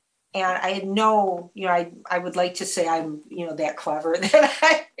 And I had no, I would like to say I'm, that clever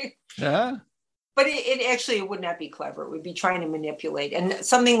that but it would not be clever. It would be trying to manipulate. And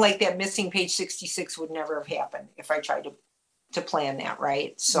something like that missing page 66 would never have happened if I tried to plan that,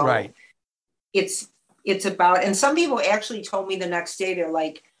 right? So it's about, and some people actually told me the next day, they're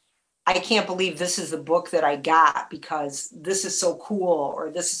like, I can't believe this is the book that I got because this is so cool,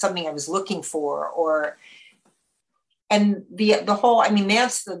 or this is something I was looking for, and the whole,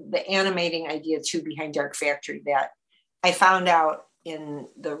 that's the animating idea too behind Dark Factory, that I found out in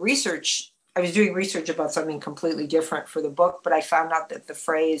the research. I was doing research about something completely different for the book, but I found out that the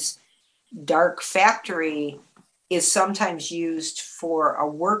phrase Dark Factory is sometimes used for a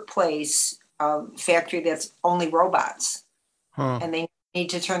workplace factory that's only robots. And they need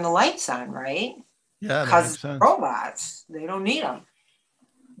to turn the lights on, right? Yeah, because robots, they don't need them.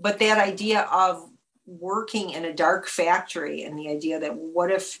 But that idea of working in a dark factory, and the idea that what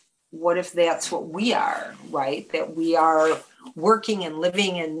if that's what we are, right? That we are working and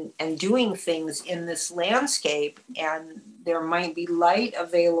living and doing things in this landscape, and there might be light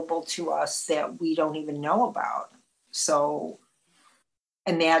available to us that we don't even know about. So,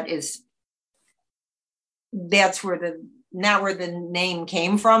 and that's where not where the name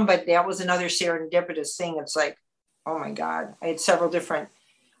came from, but that was another serendipitous thing. It's like, oh my God, I had several different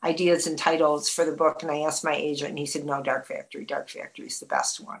ideas and titles for the book, and I asked my agent, and he said, no, Dark Factory is the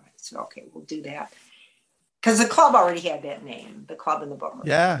best one. I said, okay, we'll do that. Because the club already had that name, the club in the book.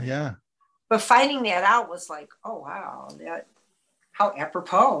 Yeah. But finding that out was like, oh, wow, how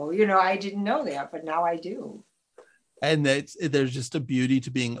apropos. I didn't know that, but now I do. And there's just a beauty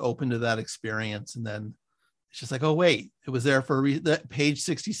to being open to that experience. And then it's just like, oh, wait, it was there for a reason. That page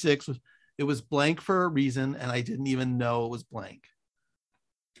 66 it was blank for a reason, and I didn't even know it was blank.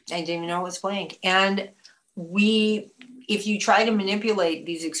 I didn't even know it was blank. And if you try to manipulate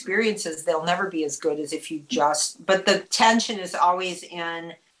these experiences, they'll never be as good as if you but the tension is always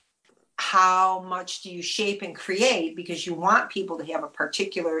in how much do you shape and create, because you want people to have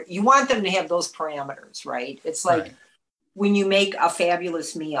you want them to have those parameters, right? It's like when you make a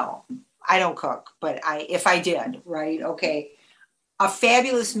fabulous meal. I don't cook, but if I did, right? Okay. A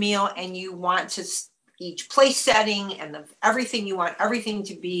fabulous meal, and you want to each place setting and everything, you want everything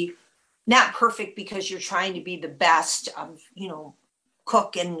to be not perfect because you're trying to be the best of,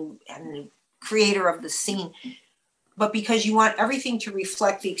 cook and creator of the scene, but because you want everything to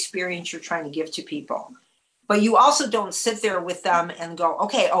reflect the experience you're trying to give to people. But you also don't sit there with them and go,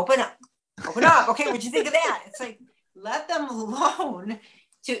 okay, open up. Okay, what'd you think of that? It's like, let them alone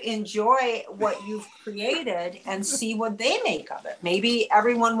to enjoy what you've created and see what they make of it. Maybe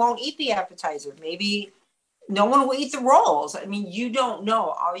everyone won't eat the appetizer. Maybe no one will eat the rolls. I mean, you don't know.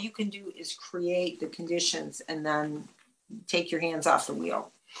 All you can do is create the conditions and then take your hands off the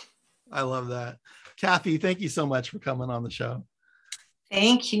wheel. I love that. Kathy, thank you so much for coming on the show.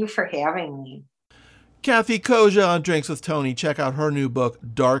 Thank you for having me. Kathy Koja on Drinks with Tony. Check out her new book,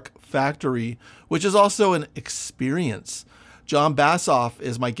 Dark Factory, which is also an experience. John Bassoff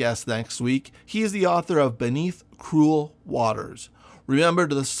is my guest next week. He is the author of Beneath Cruel Waters. Remember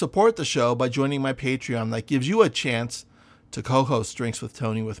to support the show by joining my Patreon. That gives you a chance to co-host Drinks with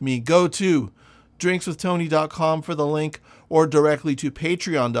Tony with me. Go to drinkswithtony.com for the link, or directly to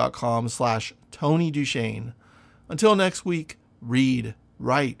patreon.com/Tony Duchesne. Until next week, read,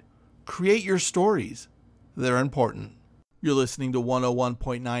 write, create your stories. They're important. You're listening to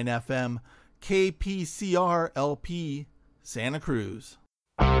 101.9 FM, KPCR LP, Santa Cruz.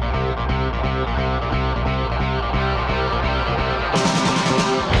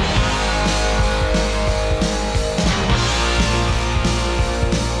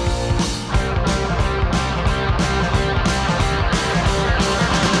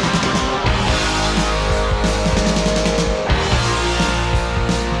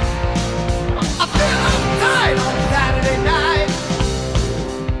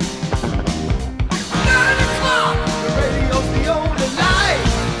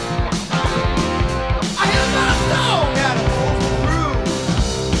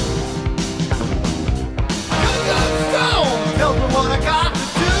 What I got